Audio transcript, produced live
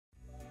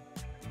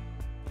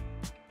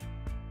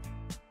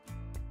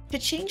To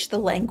change the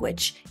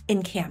language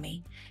in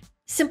Cami,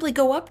 simply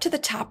go up to the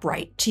top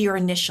right to your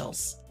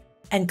initials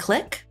and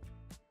click,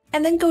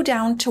 and then go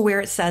down to where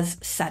it says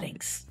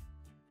Settings.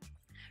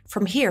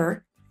 From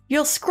here,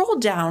 you'll scroll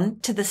down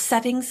to the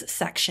Settings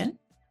section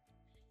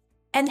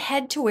and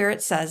head to where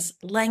it says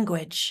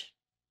Language.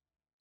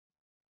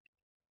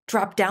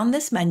 Drop down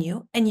this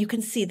menu and you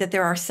can see that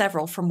there are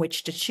several from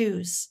which to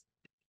choose.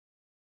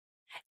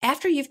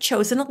 After you've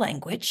chosen a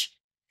language,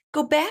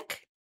 go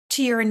back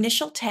to your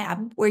initial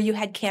tab where you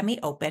had Cami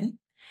open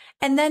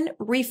and then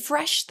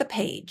refresh the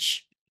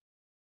page.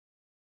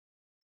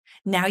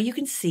 Now you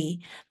can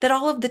see that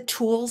all of the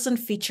tools and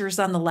features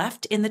on the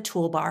left in the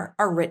toolbar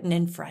are written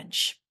in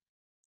French.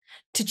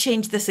 To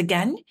change this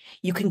again,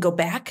 you can go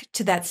back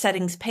to that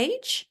settings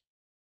page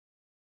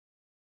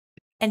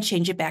and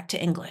change it back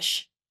to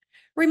English.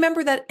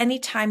 Remember that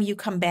anytime you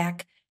come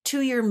back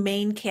to your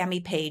main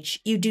Cami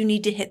page, you do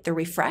need to hit the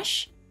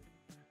refresh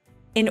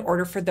in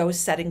order for those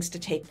settings to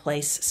take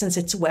place since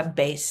it's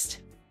web-based.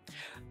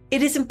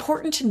 It is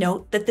important to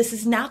note that this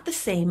is not the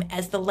same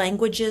as the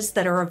languages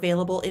that are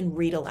available in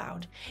Read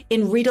Aloud.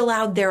 In Read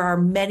Aloud, there are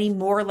many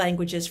more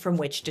languages from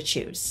which to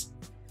choose.